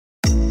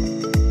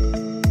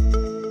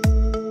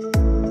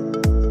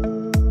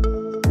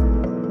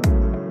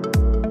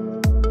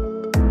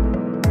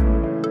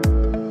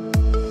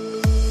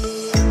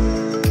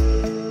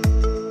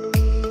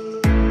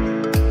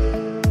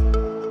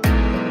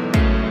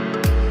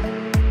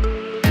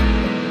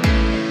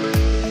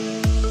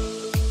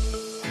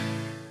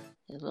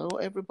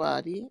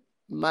everybody.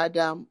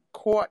 Madam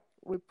Court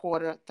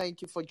Reporter,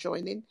 thank you for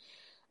joining.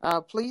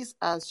 Please,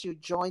 as you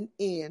join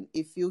in,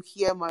 if you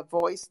hear my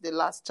voice the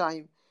last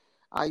time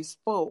I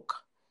spoke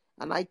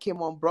and I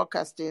came on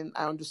broadcasting,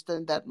 I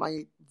understand that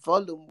my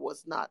volume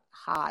was not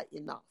high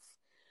enough.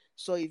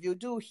 So if you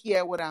do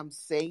hear what I'm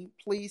saying,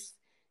 please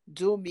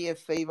do me a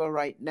favor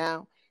right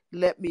now.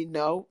 Let me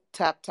know,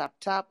 tap, tap,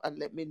 tap, and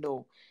let me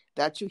know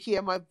that you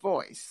hear my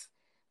voice.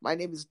 My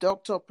name is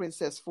Dr.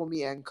 Princess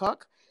Fumi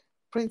Hancock.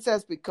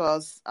 Princess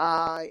because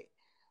I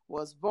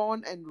was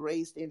born and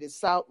raised in the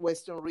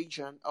southwestern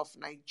region of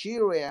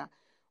Nigeria,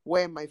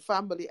 where my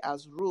family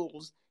has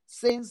ruled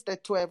since the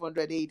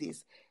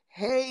 1280s.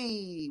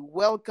 Hey,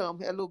 welcome.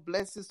 Hello,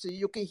 blessings to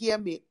you. You can hear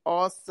me.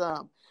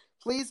 Awesome.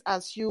 Please,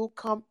 as you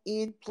come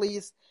in,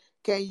 please,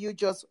 can you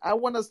just, I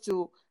want us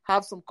to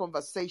have some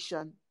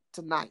conversation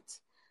tonight.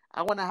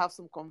 I want to have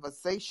some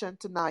conversation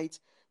tonight.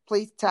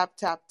 Please tap,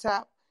 tap,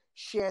 tap.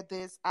 Share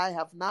this. I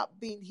have not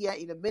been here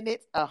in a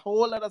minute. A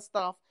whole lot of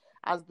stuff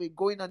has been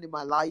going on in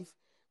my life,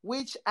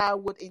 which I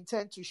would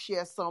intend to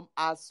share some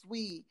as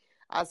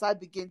I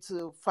begin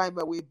to find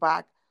my way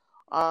back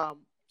um,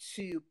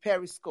 to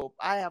Periscope.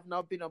 I have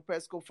not been on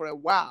Periscope for a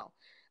while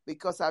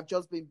because I've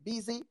just been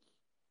busy.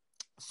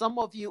 Some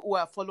of you who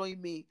are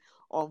following me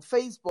on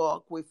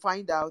Facebook will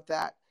find out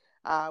that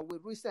we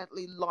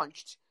recently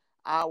launched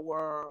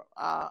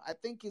I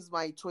think it's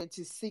my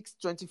 26th,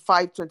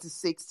 25,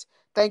 26th.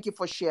 Thank you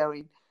for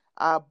sharing.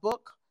 A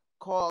book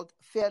called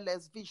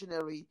Fearless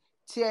Visionary,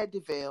 Tear the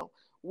Veil,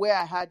 where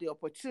I had the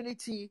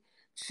opportunity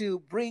to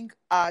bring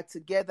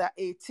together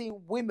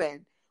 18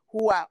 women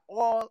who are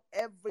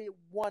every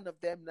one of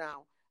them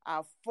now,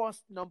 our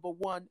first number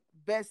one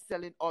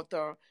best-selling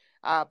author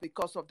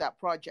because of that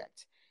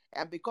project.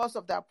 And because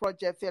of that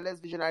project, Fearless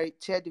Visionary,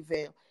 Tear the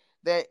Veil,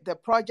 the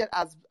project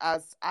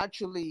has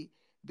actually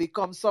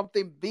become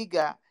something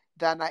bigger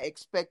than I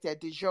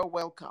expected. You're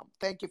welcome.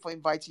 Thank you for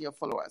inviting your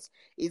followers.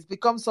 It's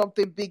become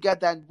something bigger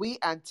than we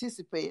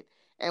anticipate,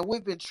 and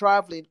we've been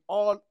traveling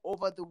all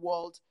over the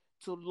world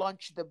to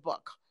launch the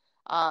book.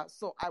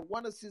 So I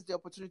want to seize the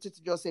opportunity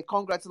to just say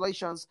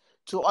congratulations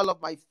to all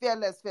of my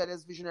fearless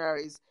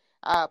visionaries.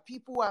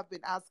 People who have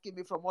been asking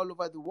me from all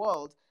over the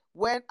world,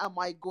 when am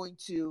I going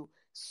to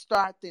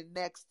start the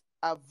next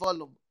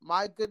volume?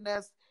 My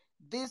goodness,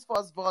 this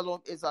first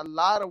volume is a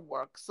lot of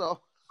work. So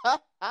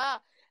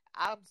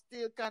I'm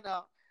still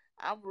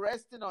I'm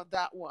resting on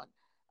that one.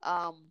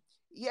 Um,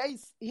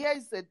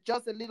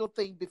 just a little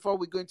thing before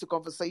we go into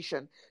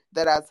conversation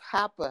that has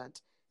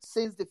happened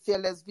since the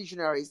Fearless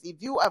Visionaries. If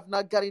you have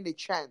not gotten a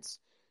chance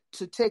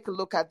to take a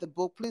look at the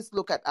book, please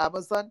look at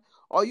Amazon,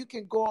 or you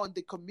can go on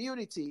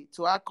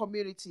to our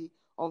community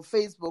on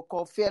Facebook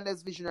called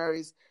Fearless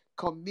Visionaries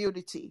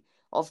Community.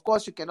 Of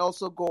course, you can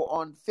also go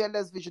on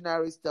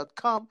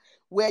fearlessvisionaries.com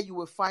where you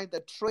will find the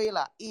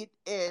trailer. It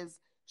is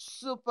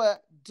super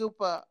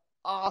duper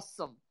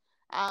awesome.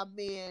 I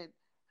mean,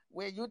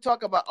 when you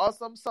talk about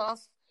awesome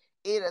sauce,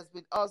 it has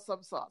been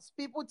awesome sauce.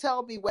 People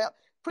tell me, well,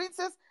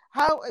 Princess,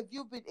 how have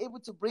you been able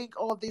to bring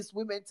all these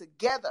women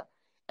together?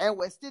 And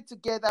we're still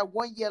together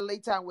 1 year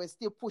later and we're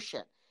still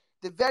pushing.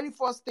 The very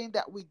first thing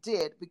that we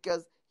did,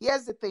 because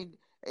here's the thing,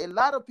 a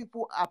lot of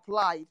people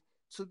applied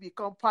to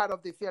become part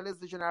of the Fearless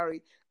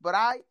Visionary, but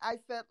I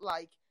felt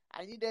like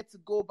I needed to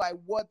go by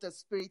what the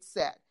Spirit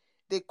said.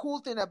 The cool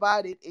thing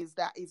about it is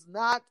that it's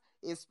not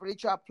a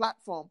spiritual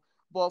platform,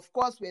 but of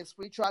course we're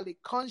spiritually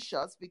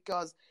conscious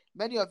because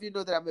many of you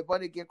know that I'm a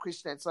born again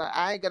Christian, so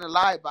I ain't gonna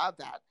lie about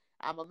that.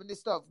 I'm a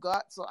minister of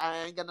God, so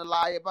I ain't gonna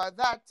lie about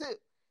that too.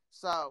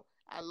 So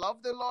I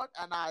love the Lord,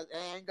 and I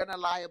ain't gonna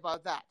lie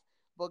about that.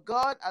 But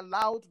God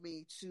allowed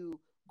me to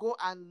go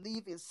and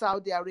live in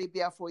Saudi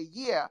Arabia for a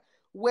year,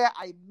 where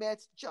I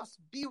met just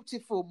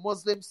beautiful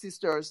Muslim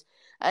sisters,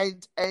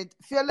 and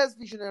Fearless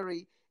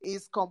Visionary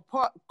is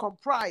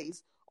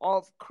comprised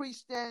of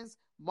Christians,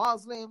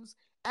 Muslims,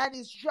 and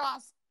it's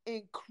just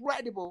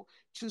incredible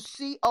to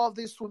see all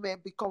these women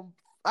become,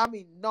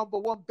 number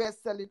one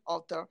best-selling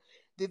author.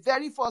 The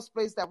very first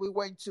place that we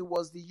went to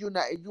was the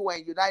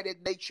UN,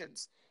 United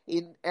Nations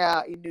in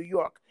New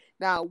York.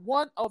 Now,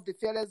 one of the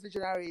Fearless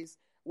Visionaries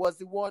was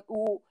the one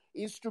who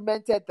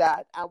instrumented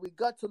that, and we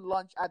got to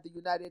launch at the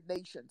United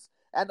Nations.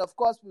 And of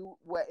course, we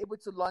were able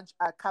to launch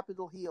at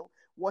Capitol Hill,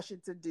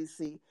 Washington,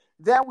 D.C.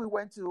 Then we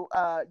went to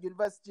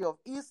University of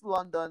East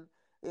London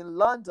in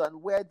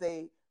London, where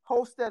they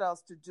hosted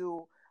us to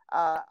do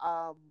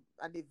an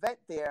event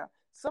there.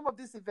 Some of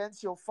these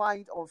events you'll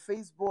find on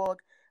Facebook,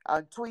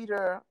 on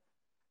Twitter,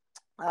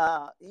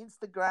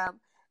 Instagram,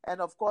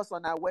 and of course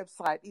on our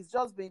website. It's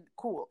just been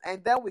cool.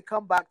 And then we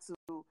come back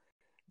to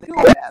the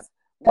US,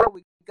 where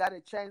we got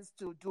a chance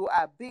to do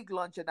a big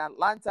launch in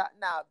Atlanta.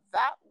 Now,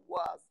 that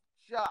was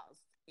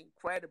just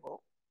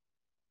incredible.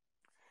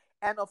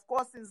 And of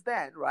course, since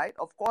then, right?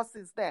 Of course,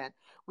 since then,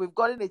 we've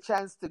gotten a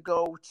chance to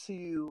go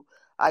to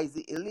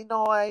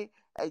Illinois,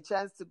 a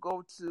chance to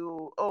go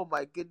to, oh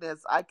my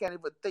goodness, I can't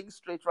even think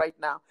straight right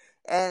now.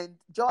 And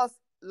just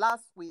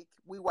last week,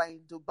 we were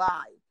in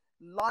Dubai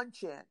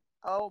launching,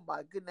 oh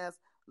my goodness,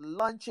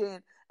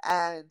 launching.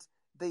 And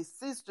the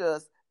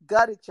sisters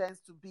got a chance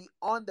to be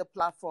on the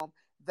platform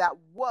that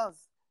was,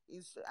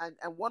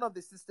 and one of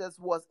the sisters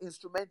was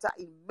instrumental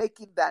in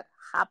making that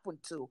happen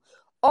too.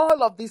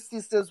 All of these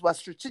sisters were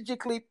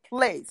strategically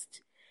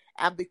placed.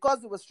 And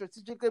because it was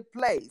strategically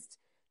placed,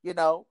 you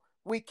know,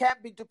 we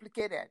can't be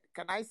duplicated.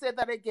 Can I say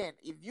that again?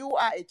 If you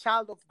are a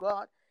child of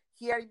God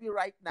hearing me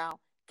right now,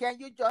 can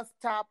you just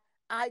tap,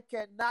 I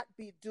cannot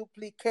be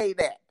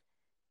duplicated?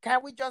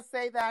 Can we just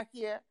say that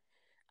here?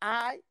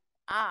 I,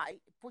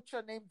 put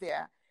your name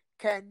there,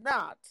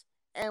 cannot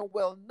and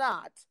will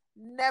not,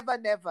 never,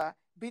 never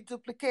be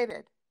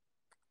duplicated.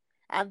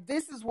 And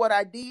this is what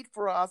I did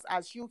for us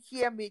as you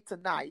hear me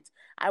tonight.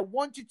 I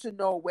want you to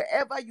know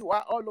wherever you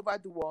are all over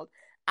the world,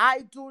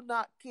 I do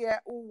not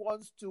care who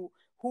wants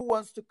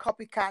to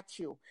copycat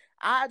you.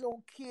 I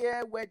don't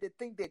care where they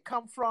think they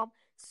come from.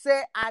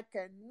 Say I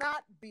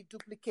cannot be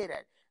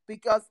duplicated.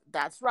 Because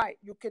that's right,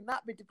 you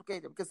cannot be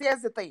duplicated. Because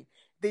here's the thing,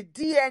 the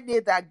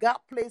DNA that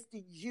got placed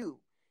in you,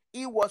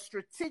 it was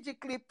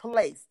strategically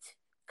placed.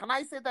 Can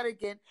I say that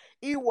again?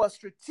 It was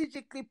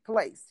strategically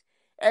placed.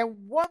 And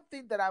one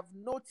thing that I've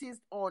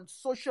noticed on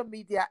social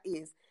media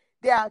is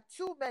there are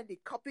too many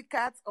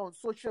copycats on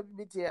social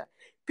media.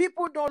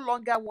 People no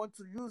longer want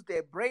to use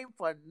their brain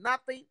for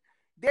nothing.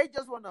 They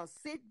just want to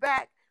sit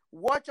back,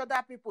 watch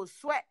other people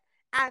sweat,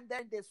 and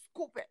then they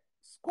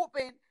scoop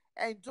in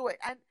and do it.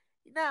 And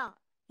now,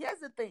 here's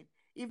the thing.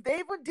 If they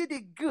even did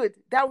it good,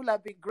 that would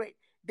have been great.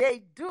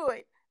 They do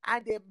it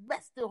and they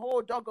mess the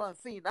whole doggone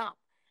thing up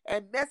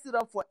and mess it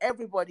up for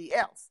everybody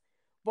else.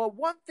 But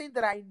one thing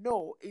that I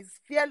know is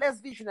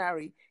Fearless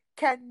Visionary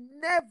can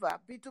never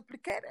be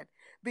duplicated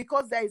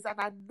because there is an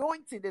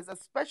anointing, there's a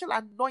special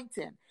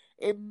anointing,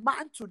 a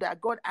mantle that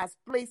God has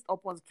placed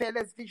upon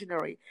Fearless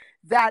Visionary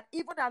that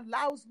even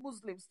allows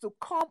Muslims to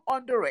come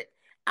under it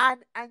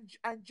and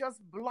just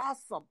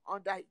blossom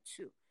under it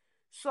too.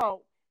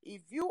 So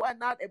if you are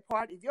not a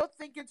part, if you're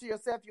thinking to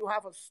yourself you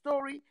have a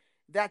story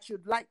that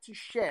you'd like to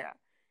share,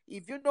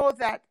 if you know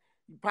that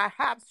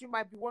perhaps you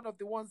might be one of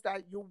the ones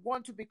that you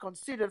want to be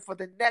considered for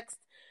the next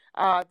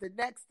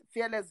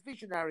Fearless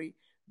Visionary,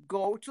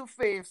 go to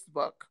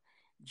Facebook,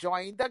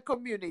 join the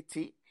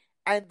community,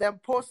 and then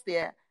post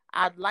there,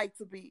 I'd like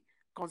to be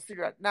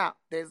considered. Now,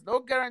 there's no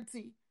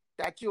guarantee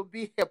that you'll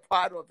be a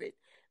part of it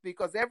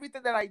because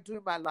everything that I do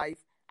in my life,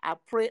 I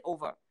pray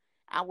over.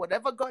 And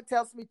whatever God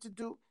tells me to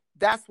do,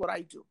 that's what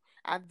I do.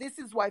 And this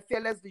is why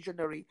Fearless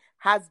Visionary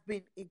has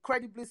been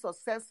incredibly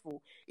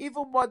successful,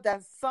 even more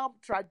than some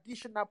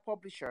traditional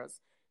publishers.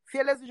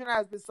 Fearless Visionary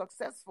has been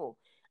successful.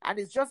 And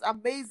it's just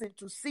amazing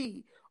to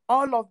see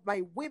all of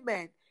my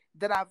women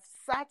that have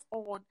sat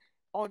on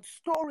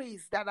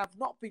stories that have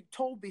not been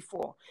told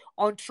before,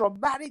 on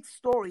traumatic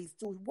stories,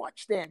 to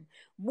watch them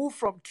move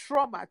from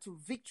trauma to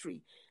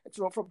victory,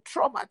 from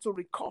trauma to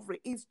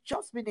recovery. It's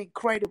just been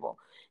incredible.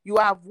 You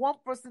have one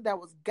person that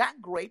was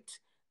gang raped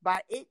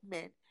by 8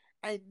 men,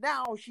 and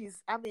now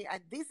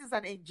and this is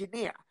an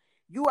engineer.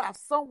 You have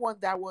someone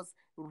that was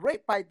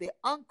raped by the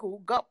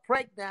uncle, got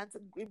pregnant,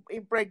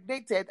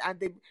 impregnated, and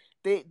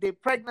the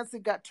pregnancy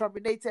got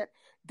terminated.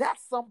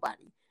 That's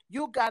somebody.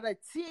 You got a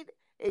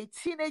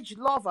teenage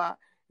lover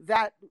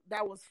that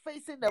was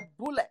facing a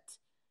bullet,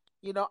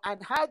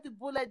 and how the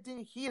bullet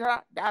didn't hit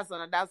her, that's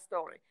another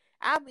story.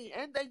 And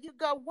then you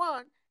got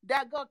one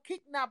that got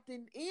kidnapped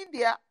in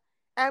India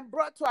and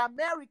brought to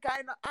America,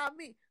 and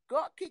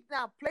got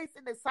kidnapped, placed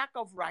in a sack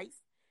of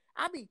rice.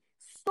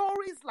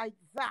 Stories like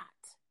that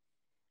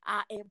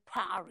are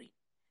empowering.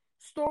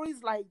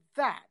 Stories like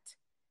that.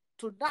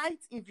 Tonight,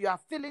 if you are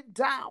feeling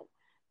down,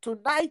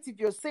 tonight, if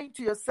you're saying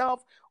to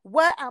yourself,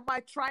 where am I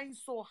trying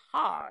so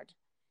hard?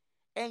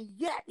 And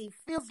yet it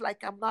feels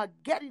like I'm not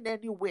getting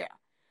anywhere.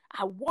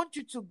 I want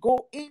you to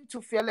go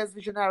into Fearless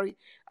Visionary,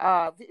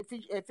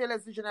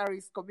 Fearless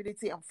Visionaries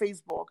community on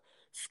Facebook.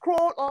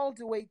 Scroll all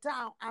the way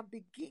down and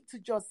begin to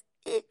just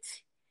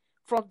eat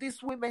from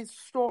these women's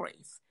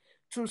stories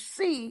to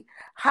see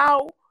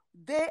how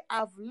they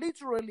have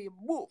literally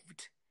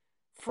moved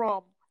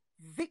from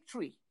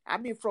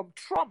from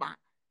trauma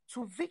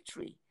to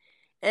victory.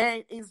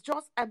 And it's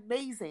just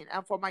amazing.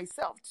 And for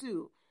myself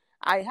too,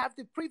 I have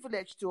the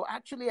privilege to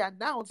actually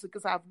announce,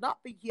 because I have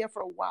not been here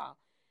for a while,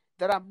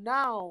 that I'm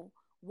now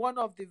one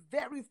of the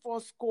very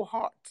first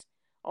cohort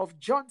of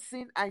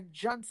Johnson and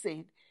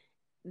Johnson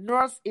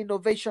Nurse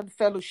Innovation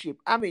Fellowship.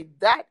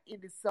 That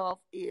in itself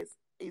is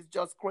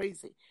just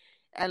crazy.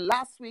 And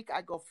last week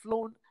I got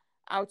flown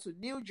out to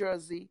New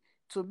Jersey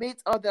to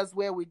meet others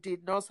where we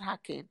did nurse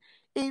hacking.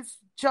 It's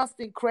just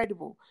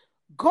incredible.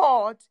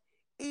 God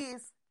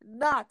is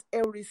not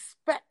a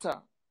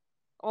respecter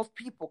of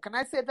people. Can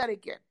I say that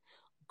again?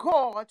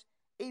 God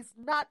is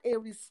not a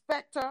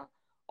respecter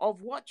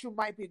of what you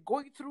might be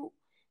going through.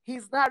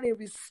 He's not a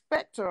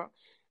respecter.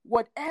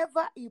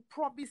 Whatever he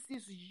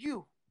promises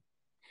you,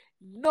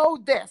 know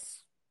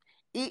this.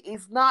 He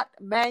is not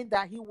man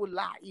that he will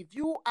lie. If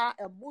you are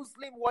a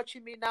Muslim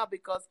watching me now,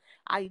 because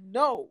I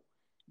know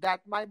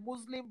that my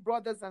Muslim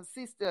brothers and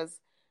sisters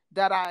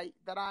that have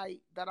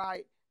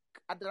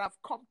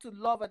come to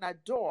love and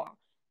adore,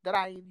 that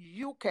are in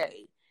UK,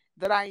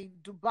 that are in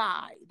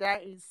Dubai, that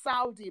are in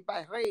Saudi,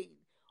 Bahrain,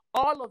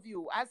 all of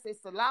you, I say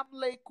salam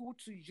alaikum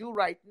to you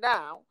right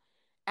now.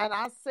 And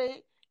I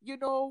say,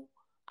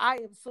 I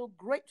am so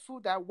grateful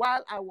that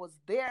while I was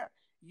there,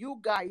 you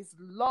guys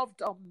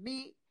loved on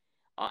me.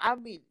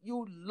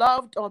 You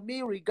loved on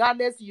me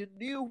regardless. You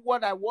knew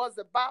what I was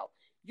about.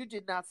 You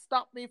did not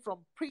stop me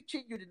from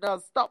preaching. You did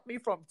not stop me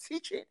from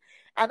teaching.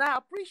 And I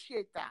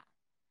appreciate that.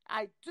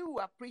 I do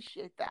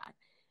appreciate that.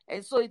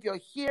 And so if you're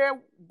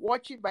here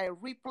watching by a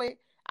replay,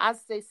 I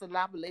say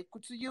salam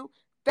alaikum to you.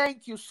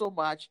 Thank you so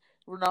much.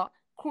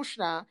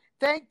 Krishna,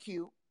 thank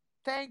you.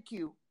 Thank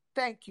you.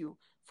 Thank you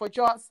for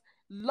just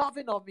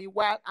loving on me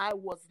while I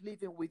was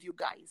living with you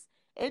guys.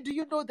 And do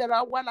you know that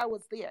while I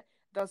was there,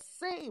 the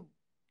same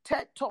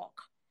TED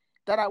Talk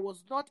that I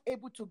was not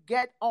able to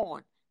get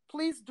on,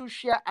 please do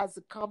share as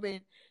a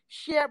comment.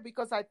 Share,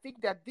 because I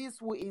think that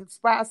this will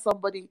inspire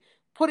somebody.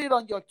 Put it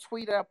on your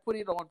Twitter, put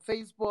it on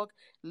Facebook.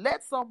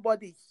 Let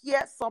somebody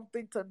hear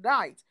something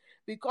tonight,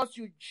 because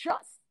you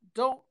just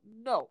don't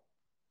know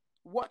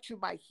what you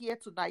might hear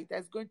tonight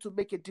that's going to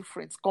make a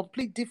difference,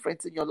 complete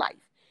difference in your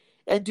life.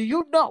 And do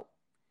you know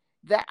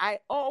that I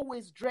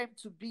always dreamed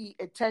to be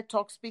a TED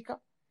Talk speaker?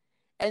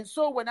 And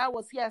so when I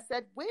was here, I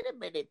said, wait a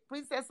minute,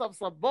 Princess of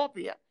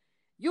Suburbia,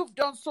 you've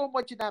done so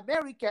much in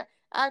America,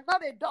 and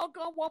not a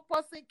doggone one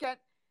person can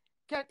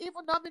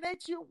even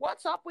nominate you.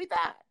 What's up with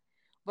that?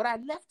 But I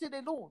left it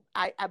alone.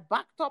 I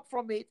backed up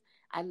from it.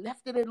 I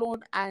left it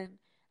alone, and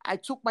I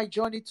took my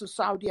journey to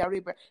Saudi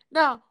Arabia.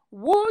 Now,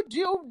 would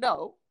you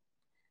know?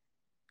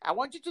 I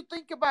want you to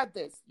think about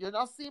this. You're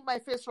not seeing my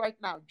face right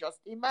now. Just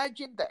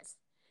imagine this.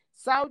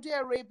 Saudi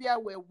Arabia,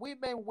 where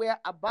women wear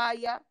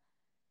abaya,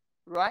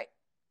 right?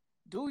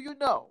 Do you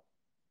know?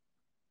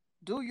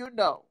 Do you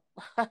know?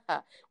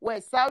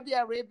 Where Saudi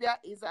Arabia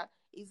is a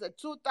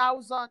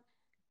 2000%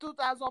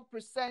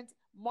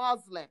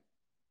 Muslim.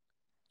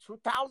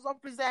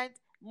 2000%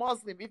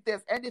 Muslim, if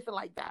there's anything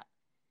like that.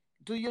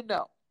 Do you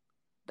know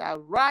that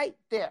right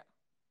there,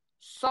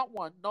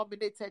 someone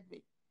nominated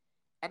me,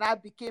 and I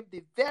became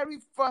the very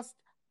first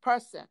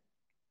person,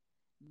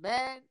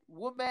 man,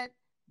 woman,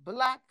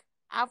 black,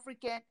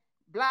 African,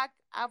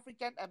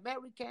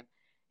 American,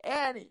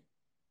 any,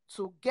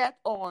 to get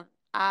on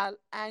Al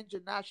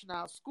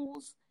International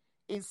Schools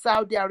in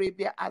Saudi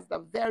Arabia as the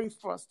very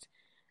first.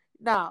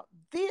 Now,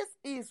 this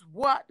is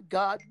what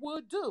God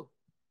will do.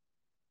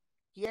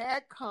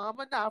 Here come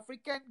an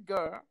African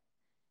girl.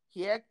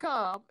 Here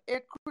come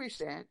a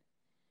Christian.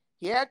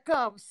 Here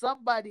comes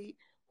somebody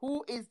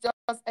who is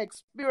just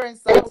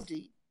experienced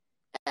Saudi,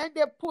 and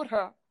they put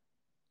her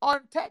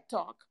on TED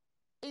Talk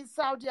in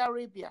Saudi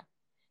Arabia.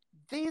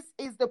 This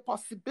is the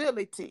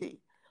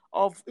possibility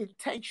of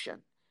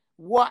intention.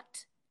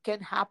 What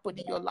can happen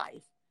in your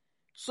life?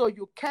 So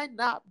you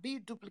cannot be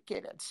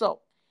duplicated.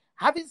 So,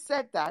 having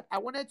said that, I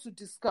wanted to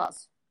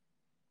discuss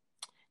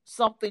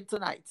something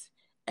tonight,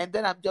 and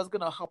then I'm just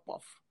going to hop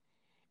off.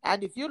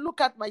 And if you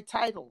look at my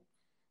title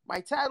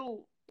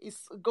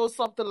goes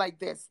something like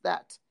this,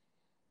 that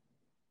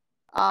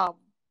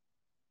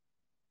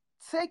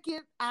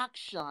taking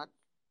action,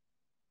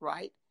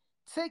 right?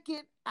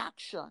 Taking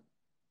action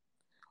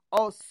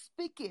or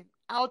speaking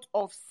out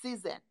of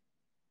season,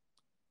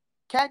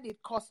 can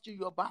it cost you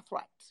your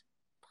birthright?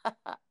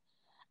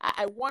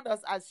 I want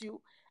us, as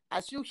you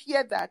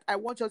hear that, I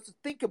want us to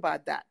think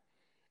about that.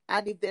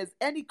 And if there's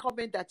any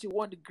comment that you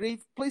want to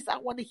give, please, I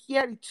want to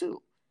hear it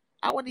too.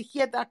 I want to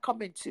hear that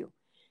comment too.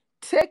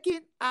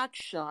 Taking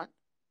action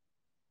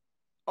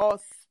or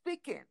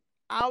speaking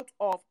out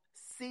of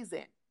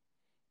season,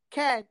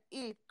 can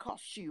it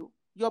cost you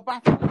your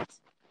birthright?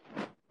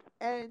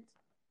 And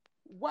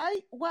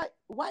why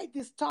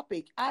this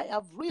topic? I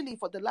have really,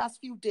 for the last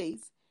few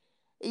days,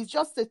 it's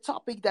just a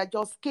topic that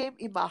just came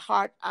in my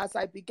heart as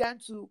I began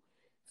to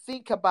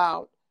think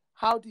about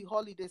how the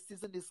holiday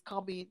season is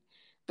coming,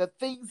 the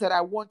things that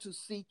I want to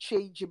see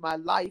change in my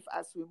life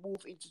as we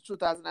move into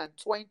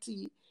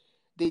 2020,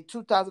 the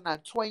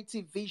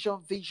 2020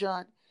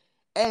 vision.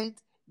 And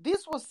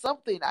this was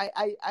something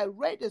I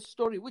read a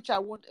story, which I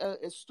want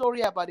a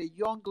story about a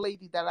young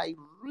lady that I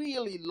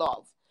really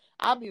love.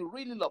 I mean,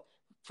 really love.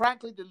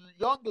 Frankly, the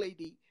young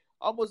lady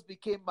almost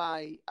became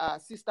my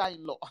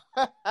sister-in-law,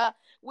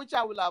 which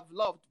I would have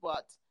loved,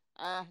 but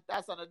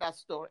that's another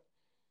story,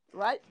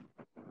 right?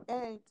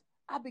 And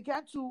I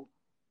began to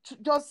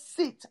just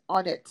sit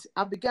on it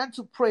and began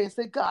to pray and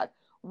say, God,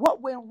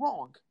 what went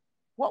wrong?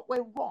 What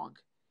went wrong?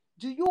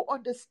 Do you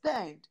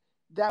understand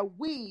that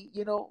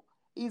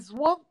is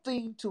one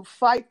thing to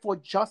fight for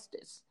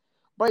justice,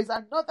 but it's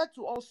another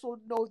to also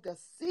know the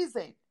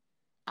season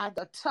and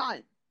the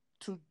time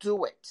to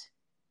do it.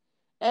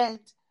 And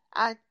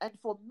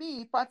for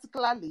me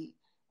particularly,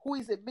 who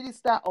is a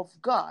minister of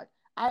God,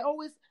 I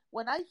always,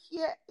 when I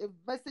hear a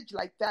message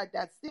like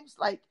that seems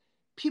like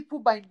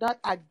people might not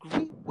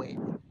agree with,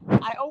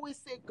 I always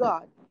say,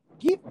 God,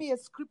 give me a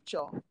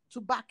scripture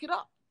to back it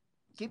up.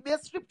 Give me a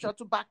scripture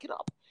to back it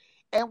up.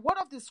 And one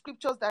of the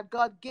scriptures that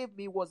God gave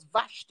me was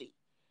Vashti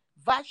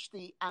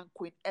and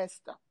Queen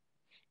Esther.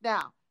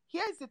 Now,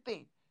 here's the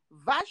thing.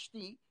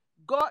 Vashti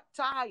got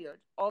tired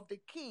of the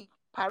king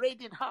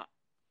parading her,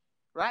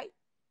 right?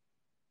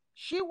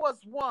 She was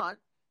one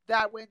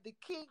that when the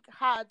king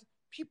had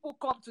people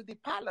come to the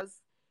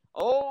palace,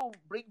 oh,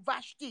 bring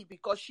Vashti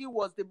because she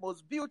was the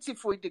most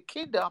beautiful in the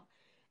kingdom,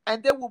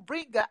 and they will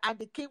bring her and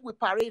the king will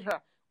parade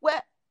her.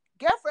 Well,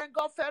 girlfriend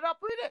got fed up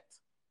with it.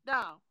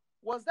 Now,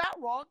 was that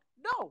wrong?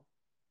 No.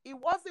 It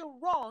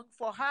wasn't wrong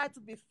for her to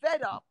be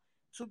fed up,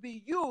 to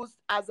be used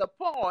as a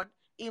pawn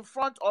in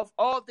front of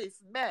all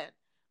these men,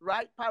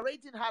 right?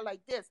 Parading her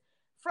like this.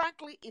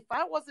 Frankly, if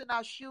I was in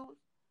her shoes,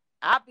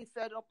 I'd be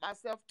fed up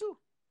myself too,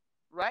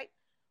 right?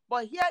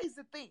 But here is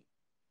the thing,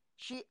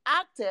 she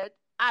acted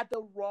at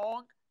the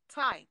wrong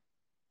time,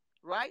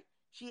 right?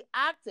 She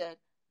acted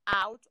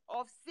out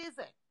of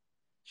season.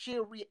 She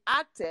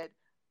reacted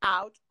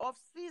out of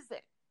season.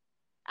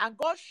 And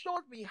God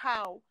showed me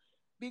how,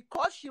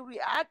 because she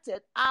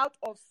reacted out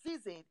of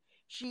season,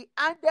 she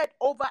handed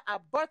over her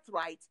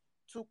birthright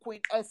to Queen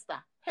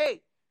Esther.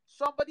 Hey,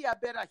 somebody had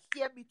better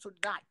hear me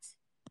tonight.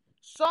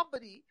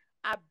 Somebody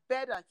had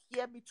better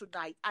hear me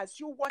tonight. As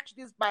you watch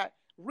this by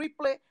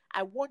replay,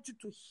 I want you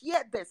to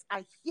hear this.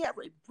 I hear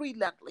it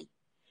brilliantly.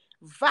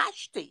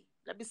 Vashti,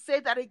 let me say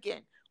that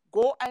again.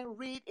 Go and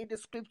read in the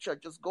scripture.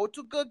 Just go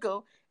to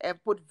Google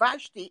and put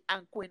Vashti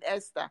and Queen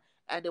Esther,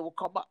 and they will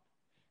come up.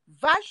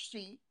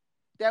 Vashti,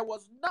 there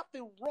was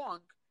nothing wrong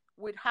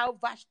with how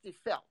Vashti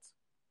felt.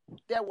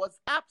 There was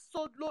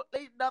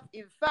absolutely nothing.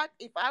 In fact,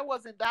 if I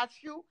was in that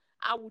shoe,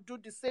 I would do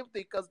the same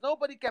thing, because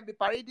nobody can be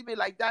parading me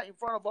like that in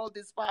front of all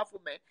these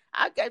powerful men.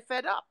 I get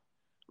fed up,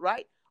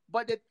 right?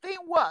 But the thing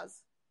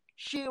was,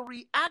 she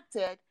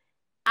reacted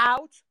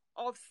out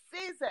of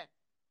season.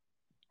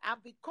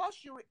 And because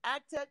she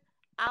reacted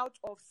out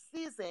of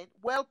season,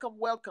 welcome,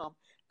 welcome.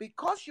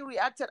 Because she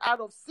reacted out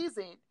of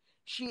season,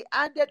 she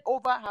handed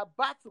over her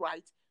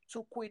birthright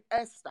to Queen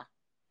Esther.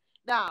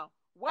 Now,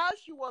 while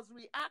she was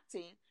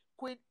reacting,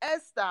 Queen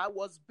Esther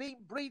was being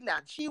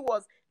brilliant. She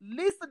was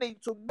listening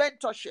to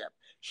mentorship.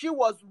 She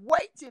was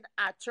waiting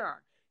her turn.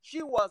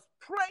 She was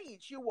praying.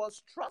 She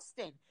was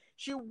trusting.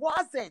 She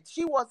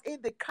was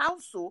in the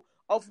council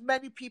of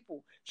many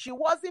people. She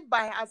wasn't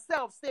by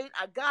herself saying,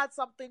 I got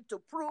something to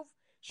prove.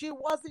 She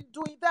wasn't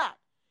doing that.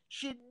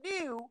 She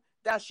knew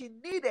that she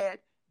needed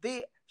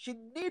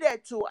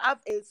to have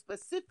a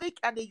specific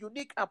and a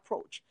unique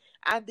approach.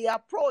 And the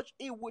approach,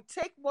 it would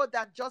take more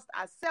than just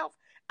herself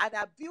and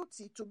her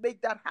beauty to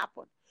make that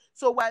happen.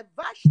 So while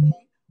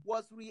Vashti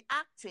was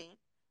reacting,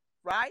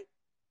 right?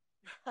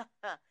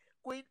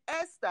 Queen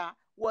Esther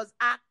was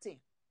acting.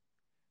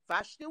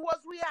 Vashti was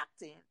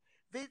reacting.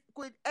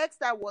 Queen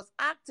Esther was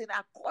acting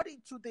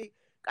according to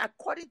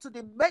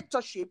the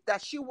mentorship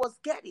that she was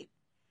getting.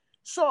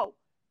 So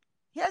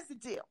here's the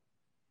deal.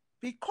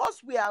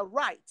 Because we are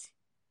right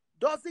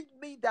doesn't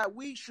mean that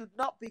we should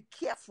not be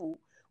careful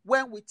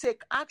when we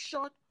take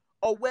action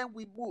or when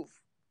we move.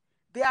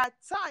 There are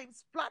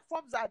times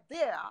platforms are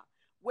there.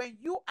 When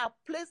you are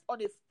placed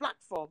on a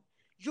platform,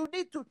 you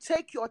need to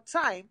take your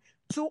time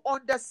to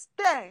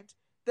understand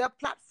the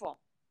platform.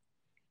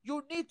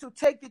 You need to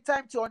take the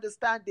time to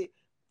understand the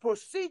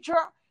procedure,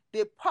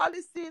 the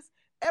policies,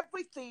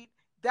 everything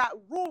that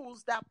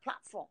rules that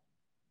platform.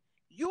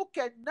 You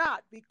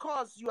cannot,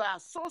 because you are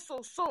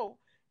so,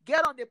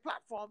 get on the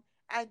platform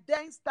and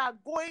then start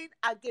going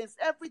against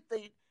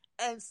everything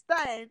and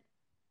stand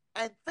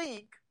and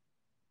think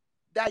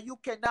that you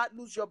cannot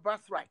lose your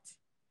birthright.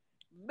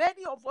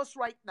 Many of us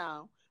right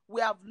now,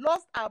 we have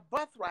lost our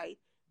birthright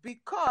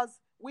because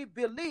we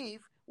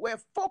believe we're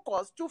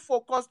too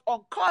focused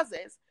on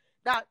causes.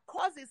 That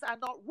causes are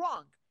not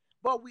wrong.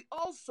 But we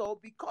also,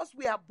 because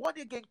we are born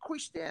again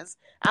Christians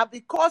and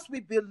because we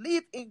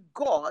believe in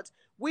God,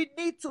 we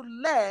need to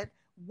learn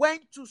when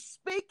to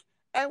speak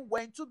and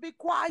when to be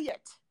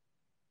quiet.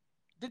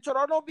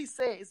 Deuteronomy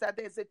says that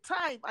there's a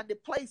time and a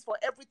place for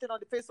everything on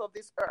the face of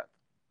this earth.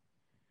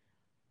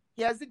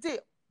 Here's the deal.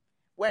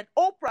 When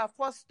Oprah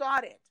first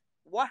started,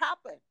 what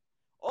happened?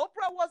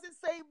 Oprah wasn't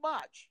saying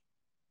much.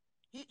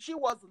 She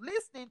was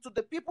listening to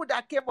the people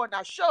that came on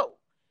her show.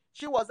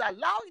 She was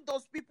allowing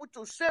those people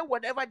to say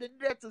whatever they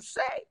needed to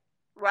say,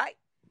 right?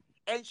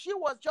 And she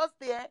was just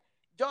there,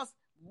 just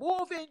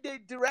moving the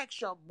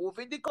direction,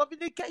 moving the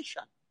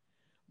communication.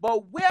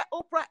 But where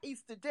Oprah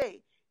is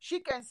today, she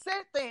can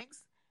say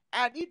things,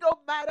 and it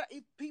don't matter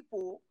if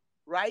people,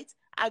 right,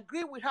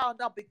 agree with her or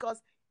not,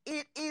 because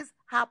it is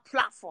her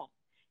platform.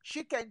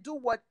 She can do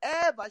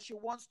whatever she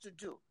wants to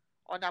do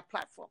on her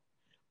platform.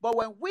 But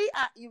when we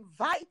are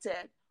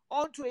invited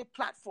onto a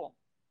platform,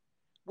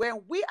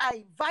 when we are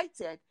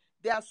invited,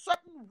 there are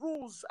certain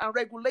rules and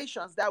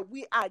regulations that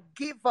we are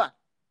given.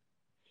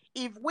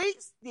 If we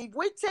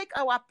take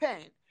our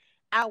pen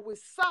and we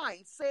sign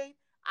saying,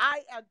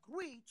 I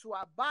agree to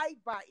abide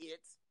by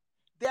it,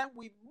 then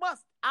we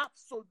must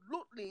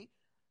absolutely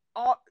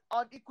or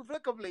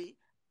unequivocally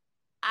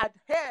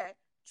adhere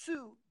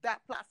to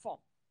that platform.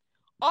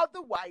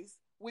 Otherwise,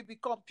 we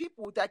become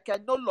people that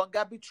can no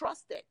longer be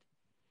trusted.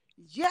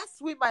 Yes,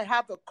 we might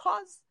have a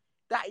cause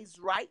that is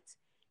right.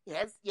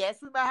 Yes,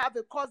 we might have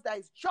a cause that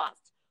is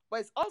just. But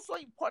it's also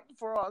important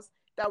for us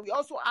that we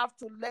also have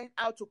to learn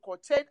how to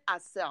contain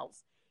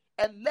ourselves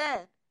and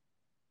learn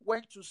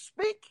when to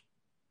speak,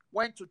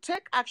 when to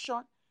take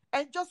action,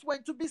 and just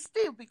when to be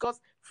still. Because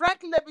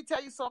frankly, let me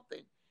tell you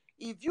something.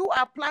 If you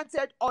are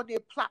planted on a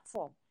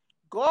platform,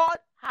 God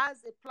has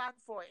a plan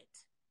for it,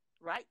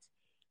 right?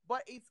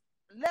 But it's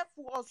left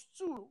for us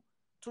to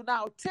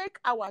now take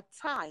our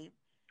time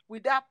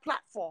with that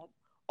platform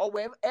or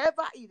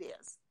wherever it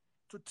is,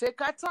 to take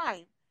our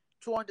time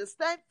to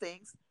understand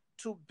things,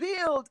 to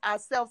build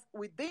ourselves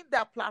within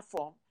that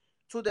platform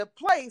to the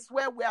place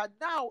where we are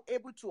now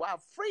able to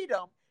have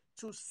freedom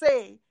to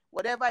say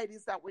whatever it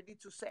is that we need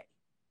to say.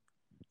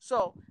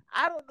 So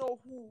I don't know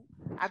who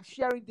I'm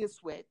sharing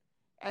this with.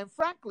 And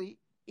frankly,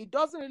 it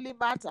doesn't really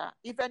matter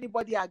if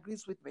anybody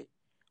agrees with me.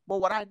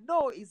 But what I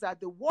know is that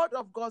the word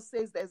of God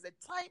says there's a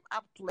time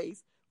and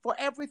place for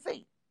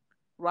everything,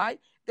 right?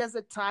 There's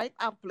a time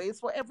and place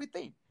for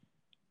everything.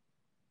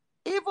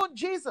 Even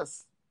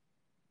Jesus,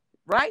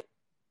 right?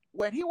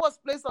 When he was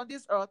placed on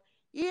this earth,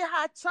 he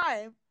had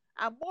time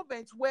and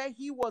moments where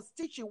he was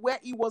teaching, where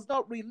he was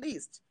not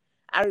released.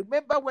 I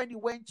remember when he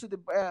went to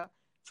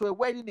a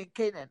wedding in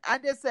Canaan,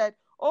 and they said,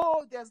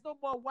 "Oh, there's no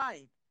more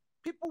wine."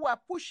 People were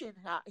pushing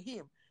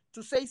him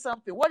to say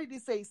something. What did he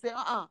say? He said,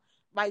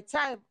 "My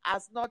time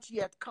has not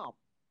yet come.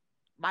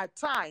 My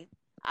time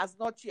has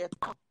not yet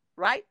come."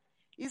 Right?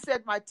 He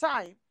said, "My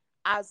time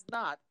has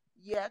not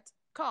yet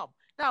come."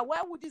 Now,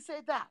 why would he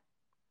say that?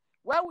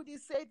 Why would he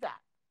say that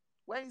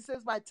when he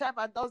says, "My time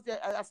has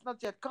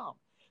not yet come"?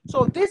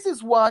 So this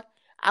is what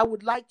I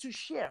would like to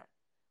share.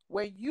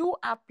 When you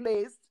are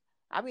placed,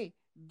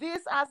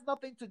 this has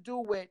nothing to do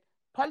with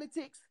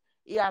politics.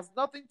 It has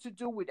nothing to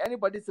do with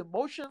anybody's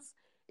emotions.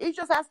 It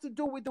just has to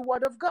do with the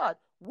word of God.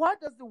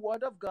 What does the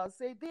word of God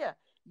say there?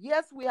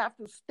 Yes, we have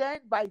to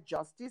stand by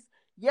justice.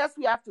 Yes,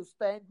 we have to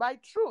stand by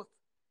truth.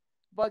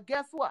 But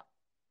guess what?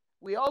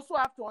 We also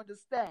have to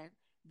understand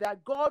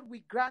that God will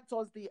grant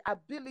us the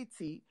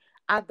ability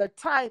and the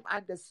time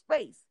and the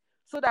space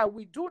so that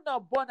we do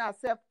not burn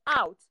ourselves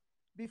out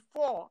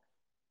before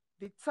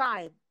the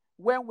time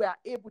when we are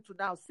able to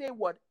now say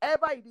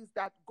whatever it is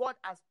that God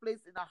has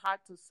placed in our heart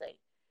to say.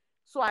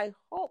 So I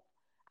hope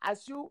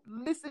as you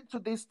listen to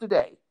this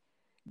today,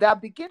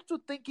 that begin to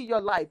think in your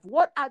life,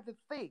 what are the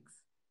things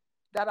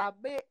that I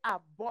may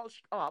have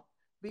bulged up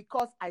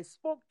because I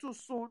spoke too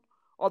soon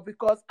or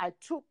because I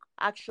took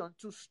action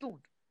too soon?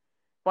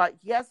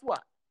 But guess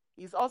what?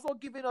 He's also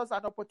giving us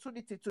an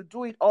opportunity to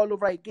do it all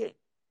over again.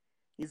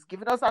 He's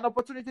giving us an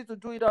opportunity to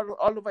do it all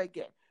over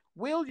again.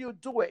 Will you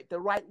do it the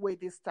right way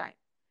this time?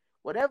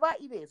 Whatever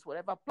it is,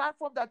 whatever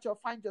platform that you'll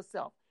find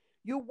yourself,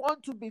 you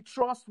want to be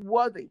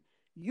trustworthy.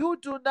 You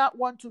do not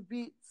want to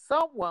be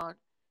someone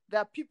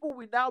that people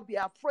will now be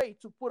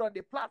afraid to put on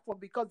the platform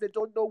because they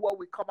don't know what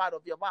will come out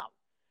of your mouth,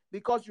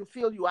 because you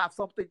feel you have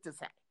something to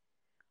say.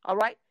 All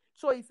right?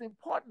 So it's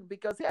important,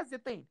 because here's the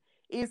thing.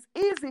 It's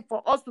easy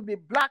for us to be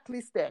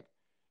blacklisted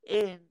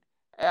in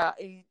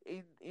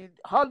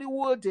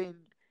Hollywood, in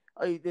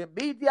the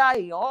media,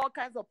 in all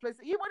kinds of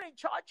places, even in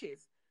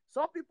churches.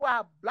 Some people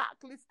are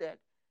blacklisted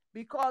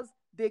because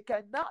they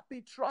cannot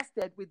be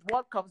trusted with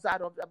what comes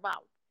out of their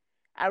mouth.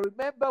 I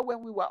remember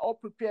when we were all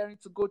preparing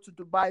to go to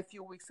Dubai a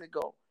few weeks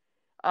ago,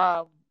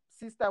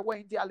 Sister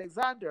Wendy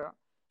Alexander,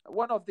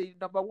 one of the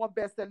number one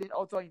best-selling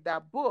author in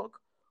that book,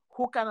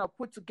 who kind of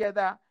put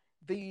together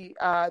the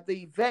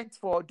event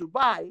for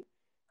Dubai,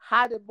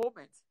 had a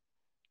moment,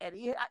 and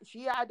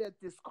she had a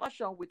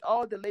discussion with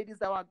all the ladies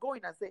that were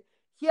going and said,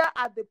 here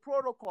are the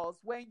protocols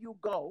when you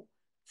go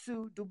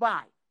to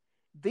Dubai.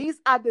 These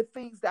are the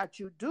things that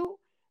you do.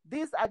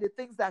 These are the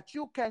things that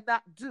you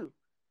cannot do.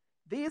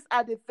 These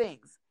are the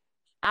things.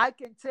 I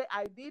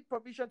need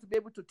permission to be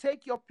able to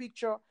take your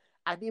picture.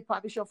 I need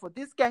permission for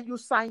this. Can you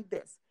sign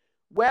this?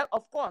 Well,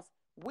 of course,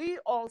 we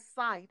all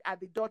signed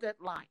at the dotted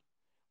line.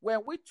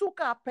 When we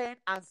took our pen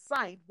and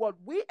signed, what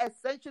we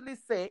essentially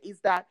say is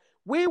that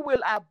we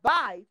will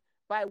abide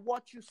by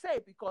what you say,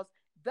 because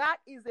that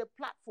is a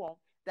platform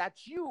that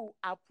you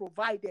have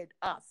provided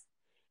us.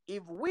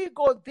 If we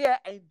go there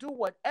and do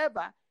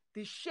whatever,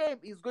 the shame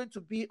is going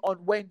to be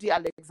on Wendy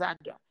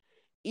Alexander.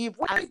 If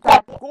we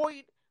start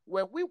going,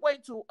 when we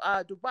went to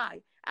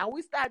Dubai and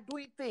we start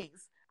doing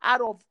things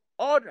out of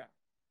order,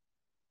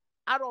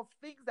 out of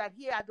things that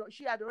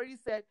she had already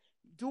said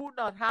do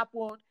not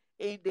happen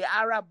in the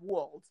Arab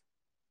world,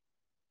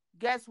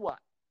 guess what?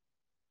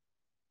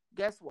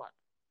 Guess what?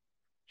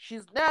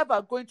 She's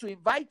never going to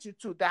invite you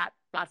to that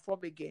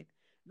platform again.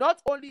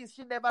 Not only is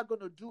she never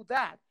going to do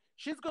that,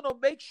 she's going to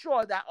make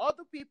sure that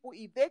other people,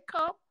 if they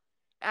come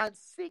and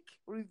seek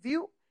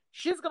review,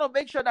 she's going to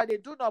make sure that they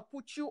do not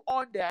put you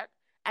on that,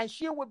 and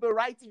she will be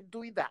right in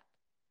doing that.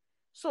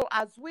 So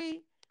as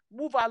we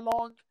move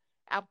along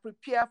and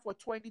prepare for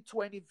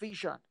 2020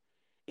 vision,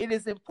 it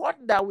is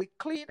important that we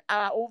clean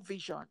our own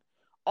vision.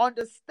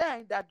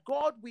 Understand that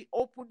God will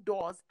open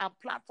doors and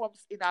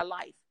platforms in our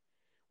life.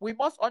 We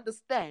must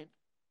understand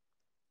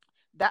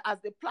that as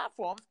the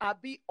platforms are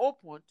being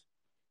opened,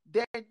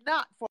 they're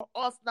not for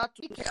us not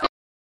to care.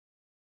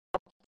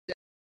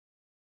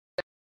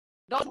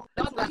 Not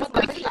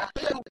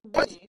to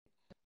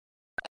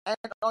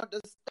and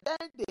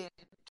understanding,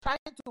 trying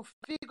to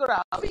figure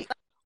out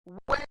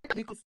when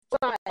we could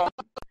try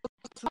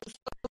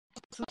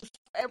to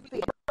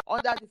everything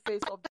under the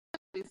face of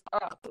this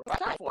earth.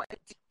 Time for it.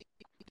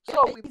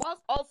 So we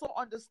must also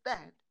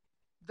understand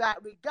that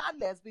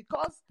regardless,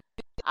 because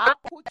I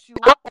put you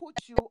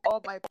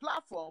on my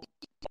platform,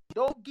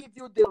 don't give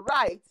you the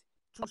right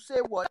to say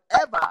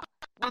whatever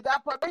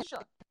without permission.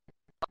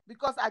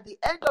 Because at the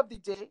end of the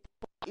day,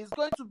 it's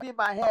going to be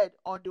my head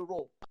on the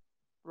roll,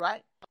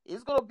 right?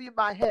 It's going to be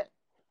my head.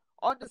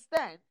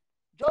 Understand?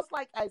 Just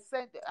like I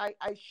said,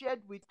 I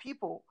shared with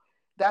people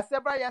that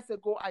several years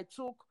ago, I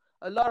took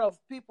a lot of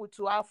people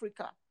to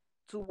Africa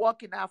to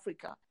work in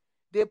Africa.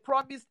 They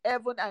promised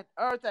heaven and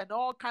earth and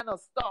all kind of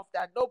stuff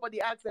that nobody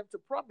asked them to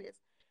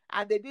promise,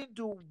 and they didn't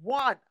do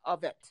one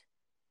of it.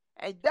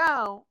 And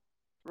now,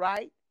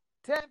 right,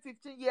 10,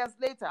 15 years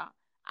later,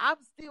 I'm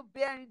still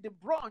bearing the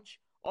brunt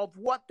of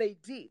what they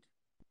did.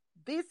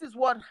 This is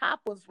what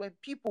happens when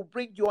people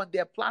bring you on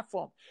their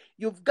platform.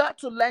 You've got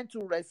to learn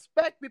to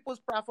respect people's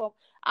platform.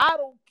 I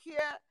don't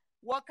care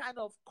what kind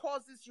of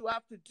causes you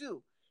have to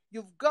do.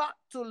 You've got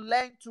to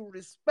learn to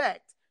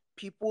respect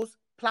people's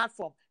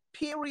platform,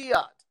 period.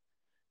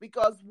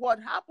 Because what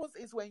happens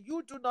is when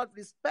you do not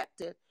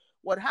respect it,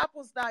 what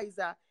happens now is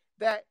that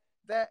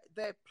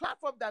the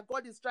platform that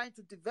God is trying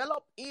to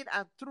develop in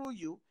and through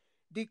you,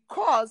 the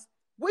cause,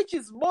 which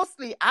is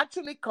mostly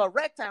actually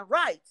correct and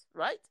right?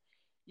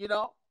 You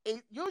know,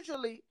 it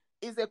usually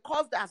is a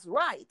cause that's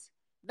right,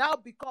 now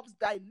becomes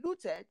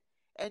diluted,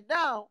 and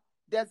now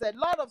there's a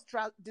lot of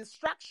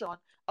distraction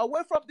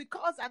away from the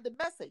cause and the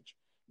message.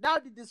 Now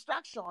the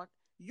distraction,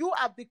 you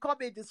have become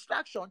a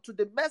distraction to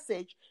the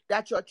message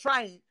that you're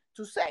trying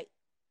to say.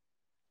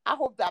 I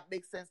hope that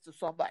makes sense to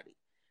somebody.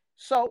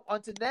 So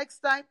until next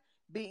time,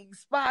 be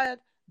inspired,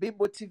 be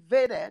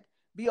motivated,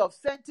 be of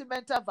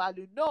sentimental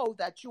value. Know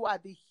that you are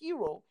the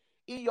hero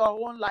in your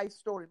own life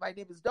story. My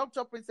name is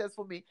Dr. Princess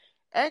Funmi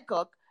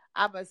Hancock.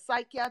 I'm a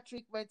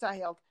psychiatric mental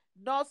health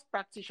nurse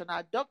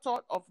practitioner, doctor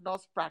of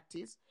nurse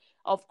practice.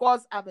 Of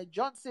course, I'm a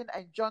Johnson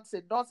 &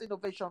 Johnson Nurse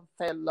Innovation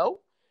Fellow,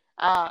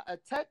 a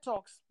TED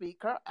Talk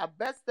speaker, a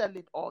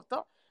best-selling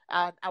author,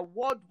 an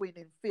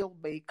award-winning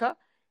filmmaker,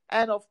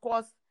 and of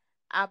course,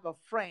 I'm a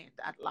friend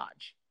at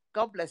large.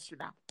 God bless you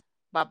now.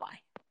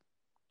 Bye-bye.